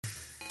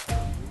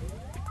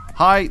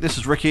Hi, this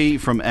is Ricky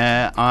from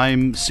Air.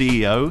 I'm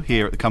CEO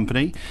here at the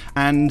company,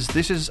 and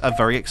this is a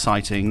very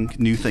exciting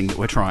new thing that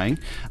we're trying.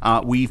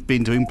 We've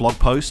been doing blog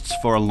posts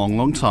for a long,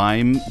 long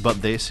time,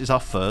 but this is our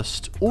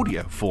first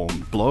audio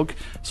form blog,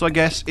 so I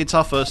guess it's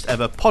our first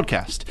ever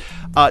podcast.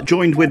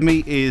 Joined with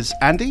me is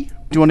Andy.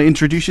 Do you want to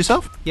introduce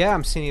yourself? Yeah,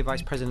 I'm Senior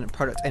Vice President of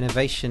Product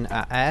Innovation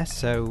at Air,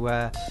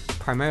 so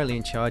primarily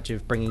in charge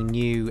of bringing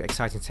new,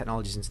 exciting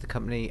technologies into the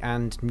company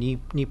and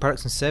new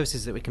products and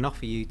services that we can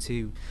offer you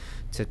to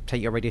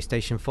take your radio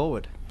station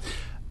forward.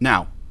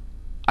 Now,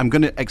 I'm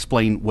going to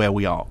explain where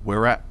we are.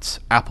 We're at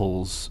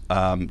Apple's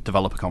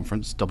developer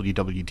conference,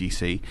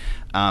 WWDC,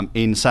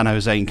 in San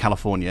Jose, in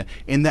California,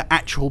 in the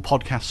actual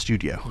podcast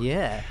studio.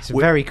 Yeah, it's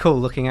very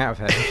cool looking out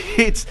of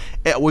it.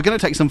 We're going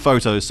to take some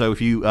photos, so if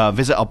you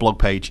visit our blog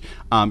page,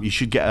 you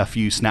should get a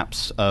few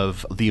snaps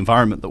of the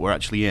environment that we're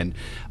actually in.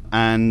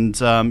 And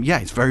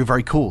it's very,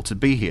 very cool to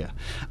be here.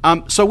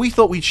 So we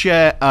thought we'd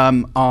share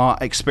our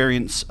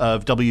experience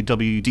of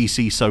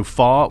WWDC so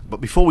far. But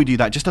before we do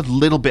that, just a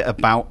little bit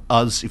about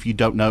us if you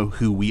don't know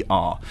who we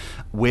are.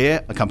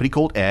 We're a company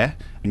called Air,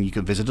 and you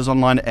can visit us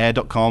online at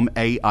air.com,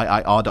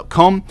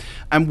 AIIR.com.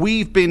 And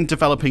we've been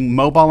developing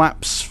mobile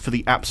apps for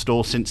the App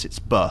Store since its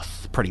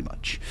birth, pretty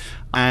much.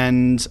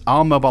 And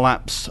our mobile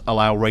apps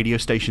allow radio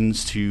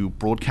stations to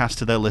broadcast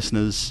to their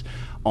listeners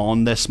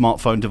on their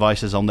smartphone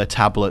devices, on their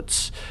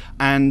tablets,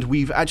 and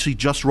we've actually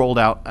just rolled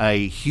out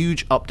a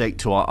huge update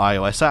to our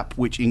iOS app,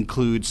 which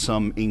includes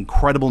some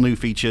incredible new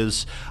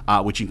features,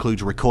 which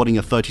includes recording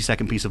a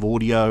 30-second piece of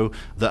audio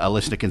that a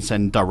listener can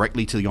send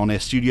directly to the On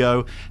Air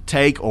studio,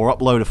 take or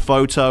upload a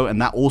photo,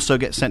 and that also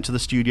gets sent to the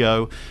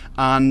studio,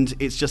 and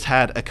it's just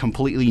had a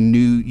completely new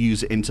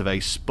user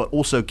interface, but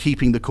also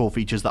keeping the core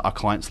features that our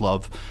clients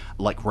love,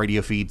 like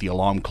radio feed, the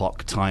alarm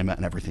clock, timer,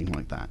 and everything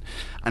like that.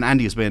 And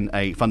Andy has been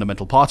a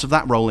fundamental part of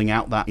that, rolling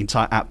out that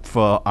entire app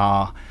for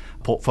our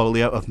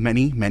portfolio of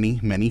many, many,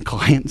 many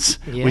clients,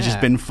 which has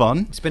been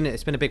fun. It's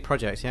been a big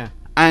project, yeah.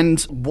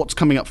 And what's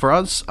coming up for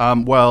us?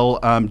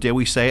 Dare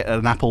we say it, at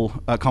an Apple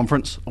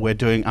conference, we're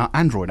doing our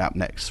Android app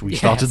next. We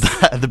started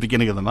that at the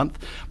beginning of the month.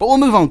 But we'll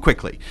move on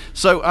quickly.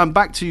 So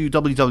back to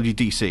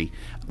WWDC.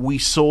 We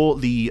saw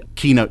the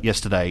keynote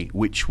yesterday,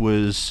 which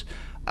was...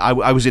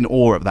 I was in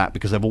awe of that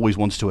because I've always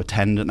wanted to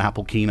attend an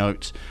Apple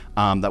keynote.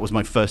 That was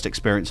my first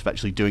experience of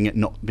actually doing it,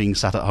 not being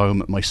sat at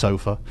home at my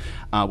sofa,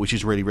 which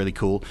is really, really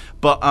cool.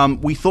 But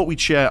we thought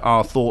we'd share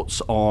our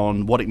thoughts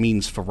on what it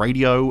means for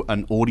radio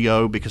and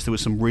audio, because there were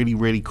some really,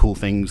 really cool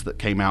things that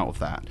came out of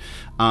that.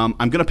 I'm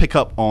going to pick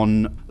up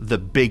on the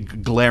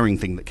big glaring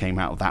thing that came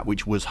out of that,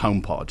 which was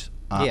HomePod.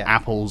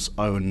 Apple's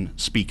own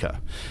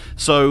speaker.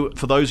 So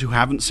for those who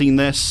haven't seen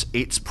this,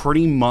 it's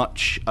pretty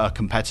much a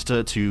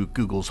competitor to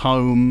Google's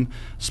Home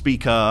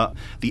speaker,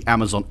 the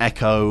Amazon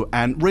Echo,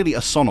 and really a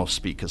Sonos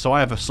speaker. So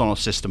I have a Sonos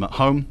system at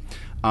home,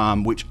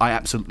 which I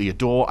absolutely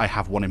adore. I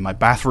have one in my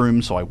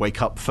bathroom, so I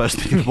wake up first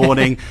thing in the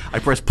morning, I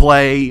press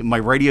play, my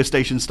radio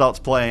station starts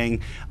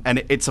playing,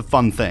 and it's a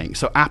fun thing.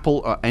 So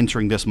Apple are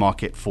entering this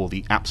market for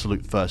the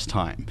absolute first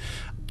time.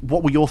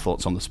 What were your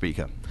thoughts on the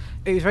speaker?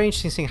 It was very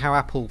interesting seeing how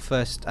Apple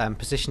first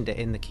positioned it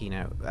in the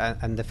keynote,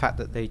 and the fact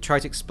that they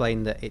tried to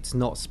explain that it's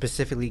not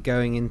specifically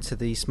going into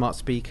the smart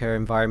speaker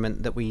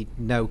environment that we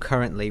know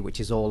currently, which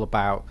is all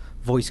about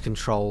voice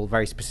control,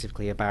 very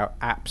specifically about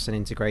apps and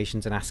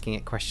integrations and asking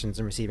it questions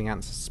and receiving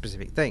answers to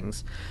specific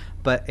things.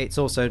 But it's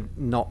also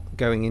not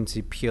going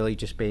into purely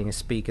just being a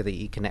speaker that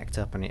you connect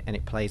up and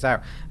it plays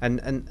out.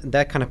 And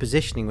their kind of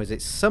positioning was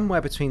it's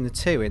somewhere between the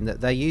two, in that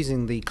they're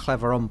using the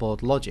clever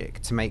onboard logic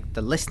to make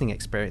the listening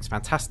experience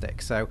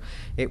fantastic. So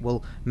it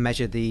will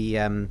measure the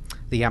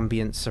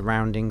ambient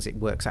surroundings. It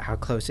works out how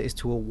close it is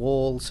to a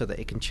wall so that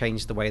it can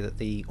change the way that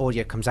the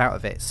audio comes out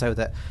of it, so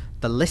that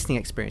the listening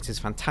experience is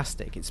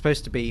fantastic. It's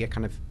supposed to be a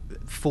kind of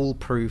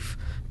foolproof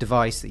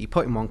device that you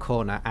put in one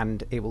corner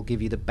and it will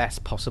give you the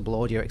best possible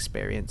audio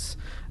experience,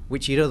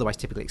 which you'd otherwise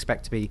typically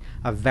expect to be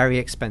a very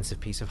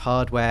expensive piece of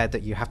hardware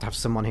that you have to have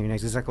someone who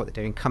knows exactly what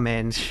they're doing come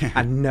in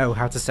and know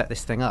how to set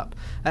this thing up.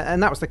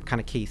 And that was the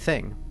kind of key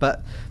thing.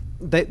 But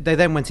they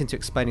then went into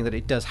explaining that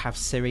it does have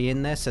Siri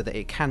in there, so that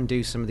it can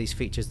do some of these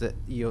features that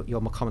you're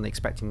more commonly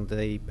expecting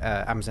the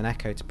Amazon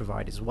Echo to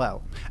provide as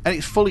well. And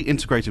it's fully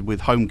integrated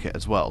with HomeKit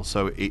as well,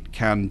 so it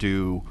can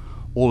do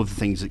all of the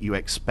things that you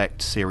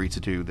expect Siri to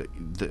do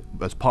that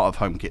as part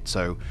of HomeKit.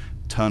 So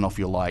turn off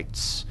your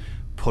lights,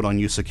 put on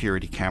your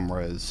security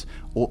cameras,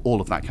 all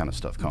of that kind of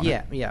stuff, can't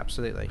it? Yeah,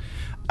 absolutely.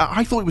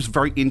 I thought it was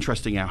very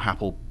interesting how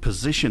Apple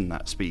positioned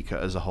that speaker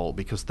as a whole,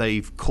 because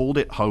they've called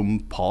it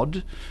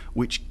HomePod,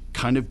 which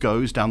kind of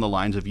goes down the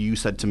lines of you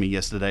said to me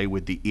yesterday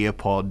with the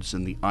EarPods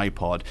and the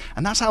iPod.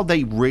 And that's how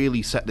they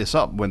really set this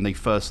up when they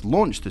first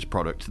launched this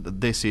product, that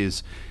this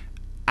is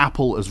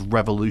Apple has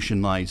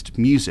revolutionized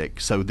music,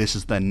 so this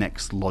is their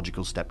next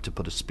logical step to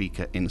put a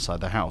speaker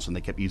inside the house. And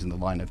they kept using the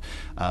line of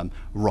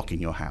rocking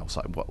your house.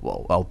 Like,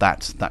 well,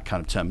 that's that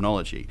kind of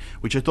terminology,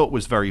 which I thought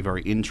was very,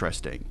 very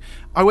interesting.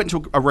 I went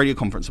to a radio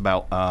conference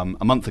about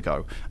a month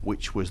ago,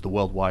 which was the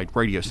Worldwide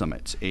Radio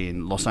Summit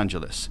in Los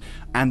Angeles.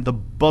 And the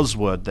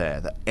buzzword there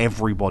that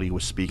everybody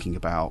was speaking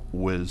about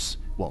was,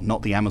 well,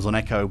 not the Amazon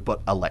Echo,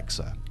 but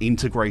Alexa,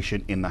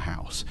 integration in the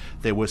house.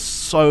 There was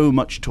so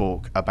much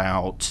talk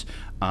about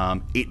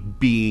it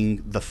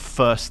being the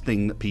first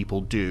thing that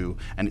people do,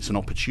 and it's an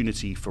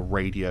opportunity for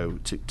radio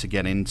to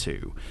get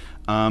into.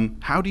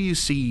 How do you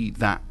see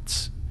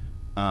that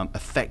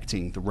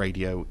affecting the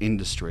radio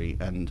industry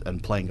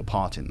and playing a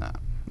part in that?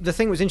 The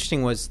thing that was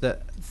interesting was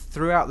that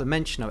throughout the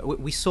mention of it,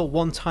 we saw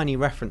one tiny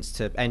reference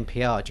to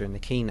NPR during the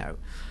keynote,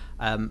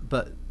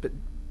 but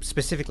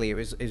specifically it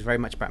was very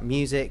much about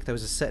music. There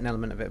was a certain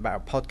element of it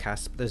about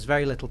podcasts, but there's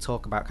very little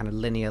talk about kind of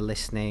linear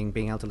listening,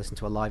 being able to listen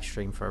to a live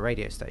stream for a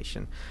radio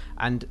station.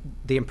 And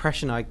the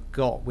impression I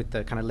got with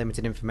the kind of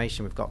limited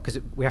information we've got, because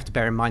we have to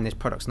bear in mind this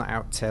product's not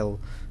out till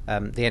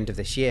the end of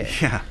this year,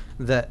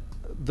 that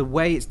the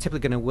way it's typically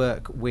going to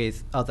work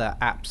with other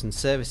apps and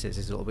services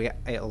is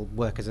it'll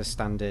work as a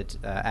standard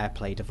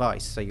AirPlay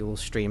device. So you'll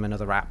stream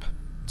another app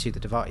to the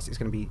device. It's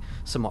going to be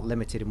somewhat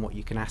limited in what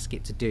you can ask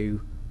it to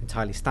do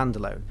entirely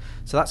standalone.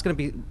 So that's going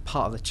to be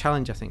part of the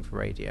challenge, I think, for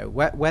radio.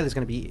 Where there's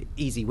going to be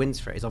easy wins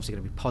for it is obviously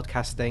going to be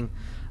podcasting,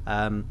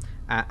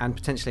 and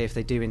potentially if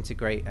they do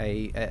integrate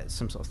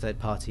some sort of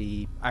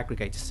third-party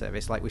aggregator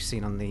service, like we've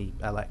seen on the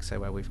Alexa,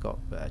 where we've got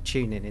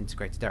TuneIn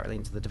integrated directly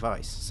into the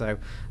device. So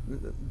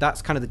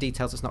that's kind of the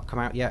details that's not come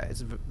out yet.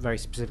 It's very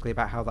specifically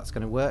about how that's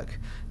going to work.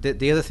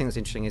 The other thing that's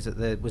interesting is that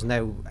there was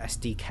no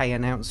SDK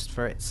announced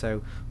for it,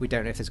 so we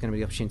don't know if there's going to be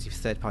the opportunity for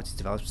third-party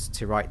developers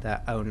to write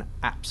their own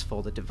apps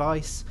for the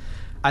device.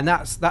 And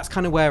that's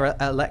kind of where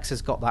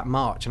Alexa's got that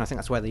march, and I think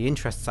that's where the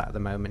interest's at the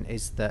moment,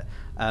 is that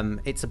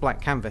it's a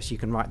blank canvas. You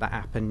can write that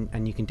app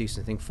and you can do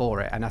something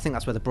for it. And I think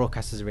that's where the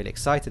broadcasters are really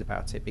excited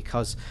about it,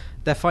 because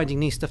they're finding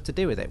new stuff to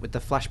do with it. With the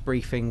flash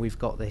briefing, we've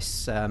got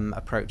this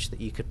approach that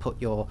you could put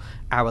your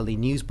hourly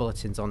news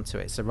bulletins onto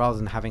it. So rather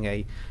than having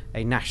a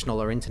national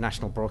or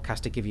international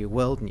broadcaster give you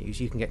world news,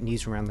 you can get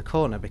news from around the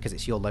corner because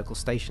it's your local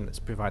station that's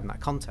providing that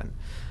content.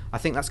 I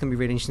think that's going to be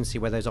really interesting to see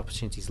where those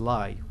opportunities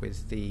lie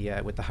with the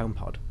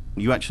HomePod.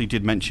 You actually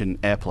did mention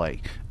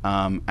AirPlay,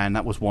 and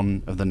that was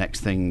one of the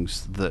next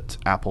things that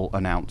Apple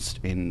announced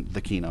in the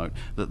keynote,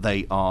 that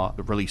they are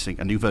releasing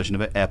a new version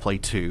of it,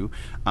 AirPlay 2,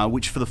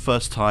 which for the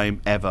first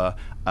time ever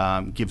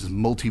gives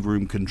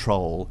multi-room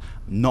control,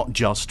 not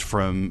just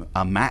from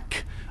a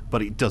Mac,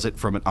 but it does it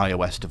from an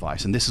iOS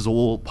device. And this is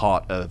all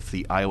part of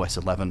the iOS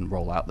 11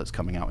 rollout that's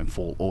coming out in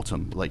fall,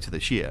 autumn, later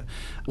this year.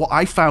 What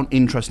I found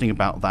interesting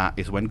about that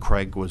is when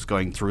Craig was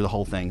going through the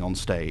whole thing on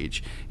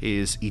stage,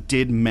 is he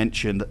did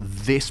mention that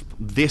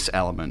this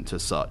element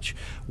as such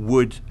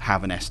would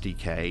have an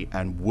SDK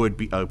and would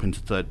be open to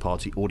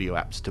third-party audio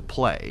apps to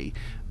play.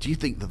 Do you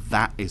think that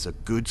that is a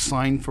good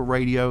sign for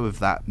radio, of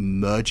that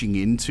merging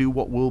into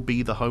what will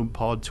be the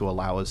HomePod to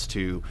allow us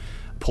to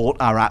port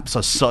our apps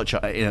as such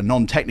in a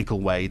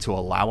non-technical way to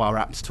allow our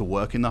apps to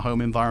work in the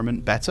home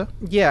environment better?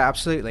 Yeah,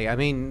 absolutely. I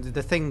mean,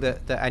 the thing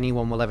that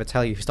anyone will ever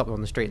tell you if you stop them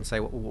on the street and say,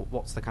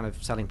 what's the kind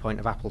of selling point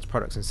of Apple's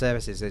products and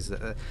services, is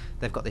that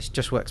they've got this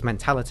just works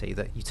mentality,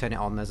 that you turn it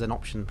on, there's an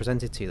option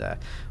presented to you there.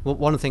 Well,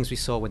 one of the things we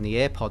saw when the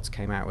AirPods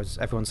came out was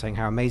everyone saying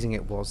how amazing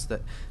it was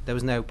that there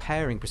was no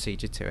pairing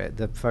procedure to it.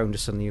 The phone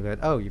just suddenly went,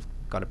 oh, you've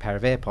got a pair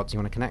of AirPods, you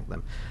want to connect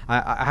them.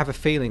 I have a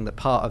feeling that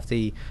part of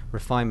the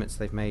refinements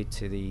they've made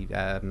to the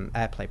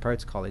AirPlay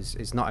protocol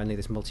is not only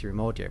this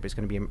multi-room audio, but it's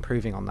going to be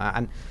improving on that.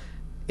 And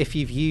if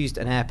you've used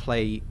an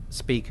AirPlay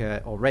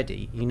speaker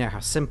already, you know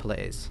how simple it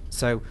is.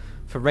 So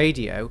for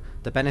radio,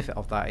 the benefit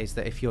of that is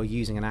that if you're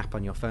using an app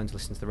on your phone to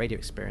listen to the radio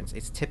experience,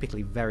 it's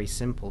typically very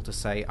simple to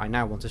say, I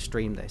now want to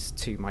stream this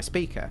to my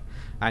speaker,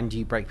 and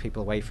you break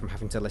people away from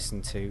having to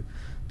listen to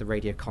the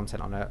radio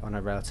content on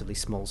a relatively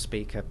small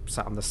speaker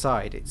sat on the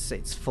side.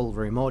 It's full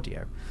room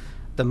audio.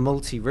 The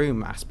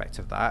multi-room aspect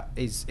of that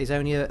is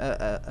only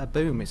a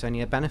boom. It's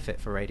only a benefit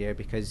for radio,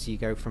 because you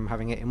go from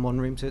having it in one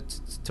room to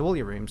all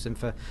your rooms. And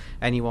for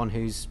anyone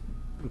who's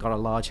got a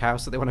large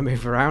house that they want to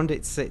move around,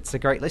 it's a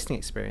great listening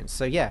experience.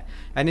 So yeah,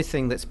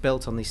 anything that's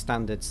built on these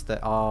standards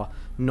that are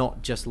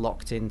not just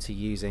locked into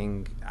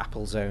using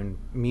Apple's own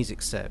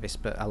music service,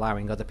 but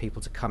allowing other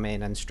people to come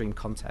in and stream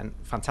content,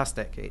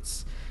 fantastic.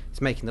 It's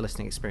making the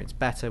listening experience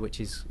better, which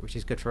is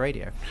good for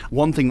radio.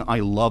 One thing that I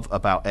love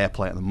about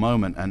AirPlay at the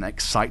moment and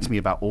excites me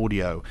about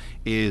audio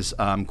is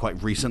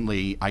quite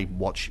recently I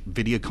watch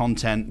video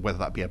content, whether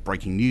that be a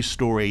breaking news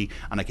story,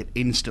 and I could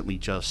instantly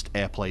just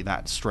AirPlay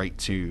that straight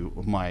to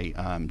my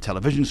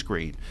television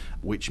screen,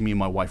 which me and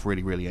my wife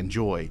really, really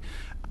enjoy.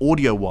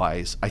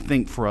 audio-wise, I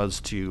think for us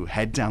to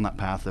head down that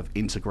path of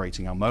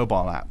integrating our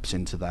mobile apps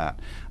into that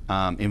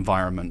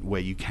environment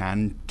where you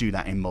can do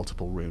that in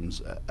multiple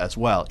rooms as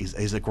well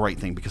is a great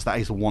thing, because that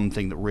is the one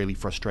thing that really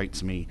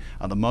frustrates me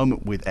at the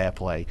moment with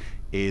AirPlay,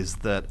 is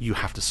that you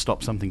have to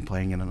stop something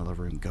playing in another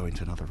room, go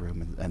into another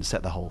room, and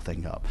set the whole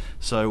thing up.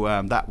 So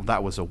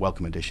that was a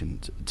welcome addition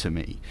to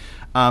me.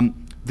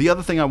 The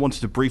other thing I wanted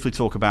to briefly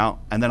talk about,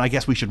 and then I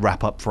guess we should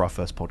wrap up for our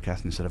first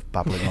podcast instead of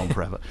babbling on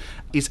forever,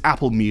 is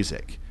Apple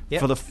Music. Yep.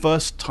 For the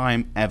first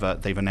time ever,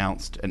 they've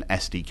announced an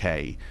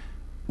SDK.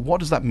 What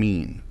does that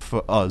mean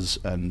for us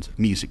and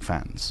music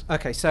fans?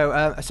 Okay, so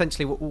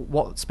essentially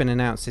what's been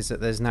announced is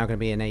that there's now going to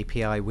be an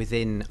API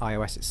within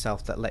iOS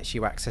itself that lets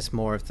you access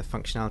more of the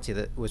functionality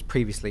that was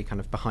previously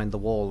kind of behind the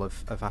wall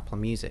of Apple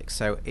Music.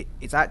 So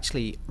it's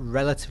actually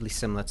relatively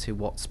similar to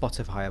what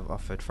Spotify have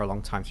offered for a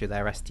long time through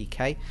their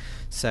SDK.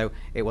 So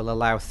it will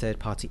allow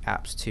third-party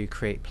apps to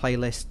create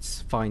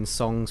playlists, find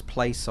songs,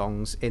 play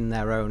songs in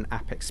their own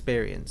app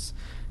experience.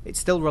 It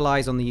still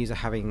relies on the user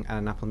having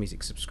an Apple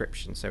Music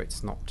subscription, so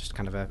it's not just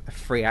kind of a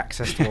free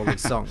access to all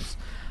these songs.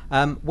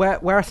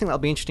 Where I think that'll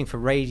be interesting for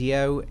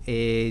radio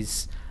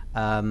is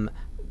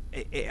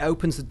it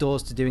opens the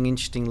doors to doing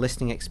interesting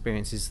listening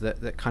experiences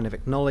that kind of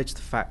acknowledge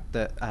the fact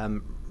that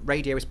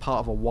radio is part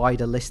of a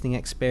wider listening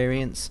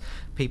experience.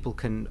 People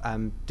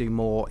can do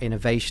more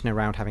innovation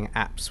around having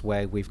apps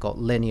where we've got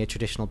linear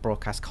traditional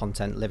broadcast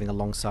content living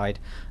alongside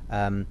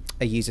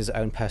a user's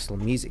own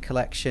personal music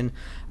collection.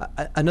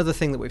 Another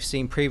thing that we've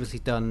seen previously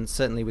done,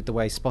 certainly with the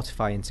way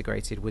Spotify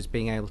integrated, was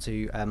being able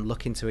to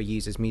look into a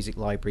user's music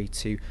library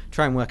to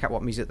try and work out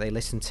what music they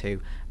listen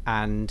to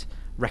and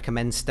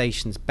recommend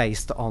stations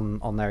based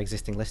on their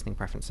existing listening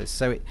preferences.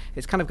 So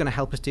it's kind of going to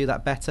help us do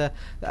that better.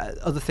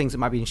 Other things that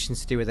might be interesting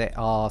to do with it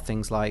are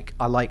things like,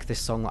 I like this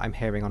song that I'm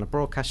hearing on a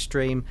broadcast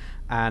stream,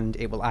 and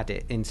it will add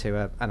it into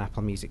an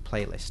Apple Music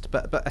playlist.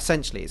 But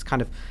essentially it's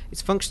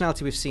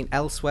functionality we've seen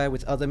elsewhere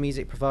with other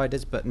music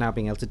providers, but now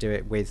being able to do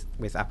it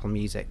with Apple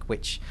Music,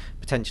 which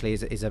potentially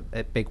is a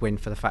big win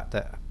for the fact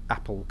that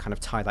Apple kind of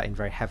tie that in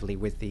very heavily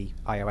with the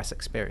iOS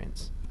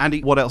experience.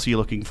 Andy, what else are you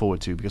looking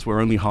forward to? Because we're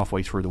only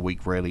halfway through the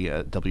week, really,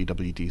 at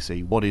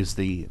WWDC. What is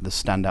the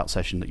standout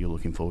session that you're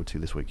looking forward to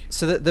this week?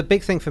 So the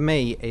big thing for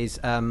me is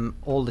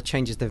all the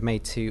changes they've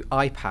made to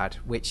iPad,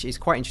 which is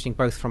quite interesting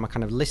both from a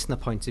kind of listener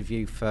point of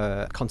view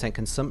for content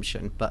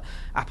consumption, but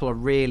Apple are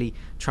really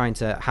trying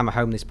to hammer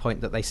home this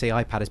point that they see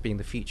iPad as being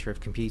the future of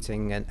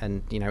computing,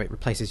 and it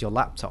replaces your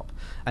laptop.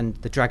 And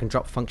the drag and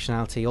drop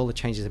functionality, all the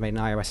changes they made in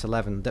iOS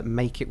 11 that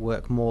make it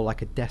work more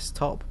like a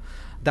desktop,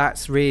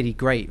 that's really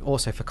great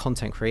also for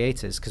content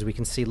creators, because we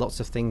can see lots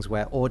of things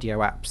where audio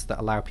apps that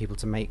allow people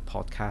to make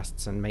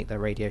podcasts and make their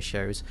radio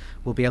shows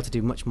will be able to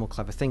do much more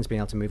clever things, being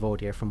able to move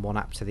audio from one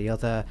app to the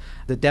other.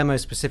 The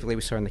demos specifically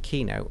we saw in the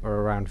keynote are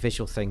around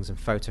visual things and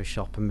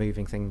Photoshop and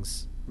moving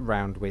things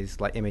around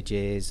with like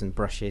images and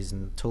brushes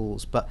and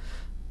tools, but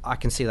I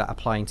can see that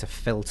applying to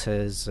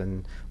filters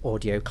and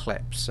audio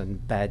clips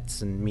and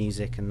beds and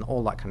music and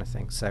all that kind of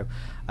thing. So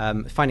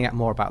finding out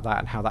more about that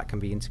and how that can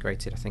be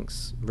integrated, I think,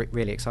 is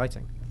really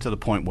exciting. To the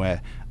point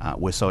where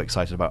we're so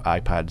excited about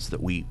iPads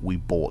that we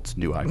bought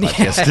new iPads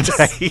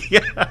yesterday.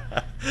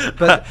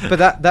 But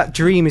that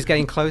dream is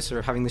getting closer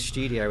of having the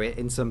studio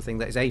in something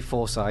that is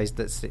A4 sized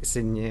that sits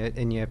in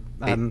your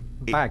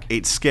bag.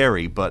 It's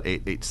scary, but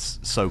it's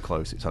so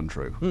close, it's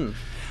untrue.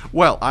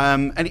 Well,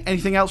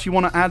 anything else you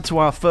want to add to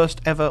our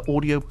first ever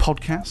audio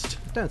podcast?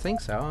 I don't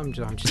think so.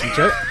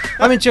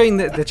 I'm enjoying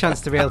the chance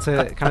to be able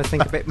to kind of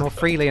think a bit more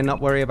freely and not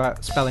worry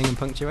about spelling and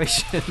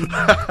punctuation.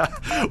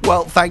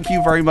 Well, thank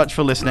you very much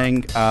for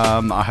listening.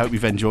 I hope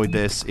you've enjoyed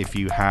this. If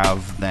you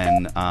have,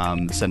 then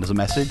send us a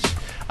message.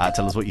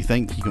 Tell us what you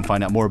think. You can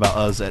find out more about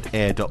us at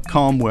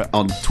air.com. We're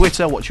on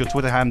Twitter. What's your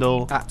Twitter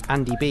handle? At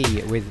Andy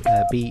B with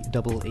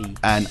B-double-E.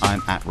 And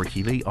I'm at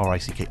Ricky Lee,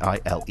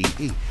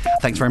 Rickielee.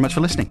 Thanks very much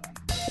for listening.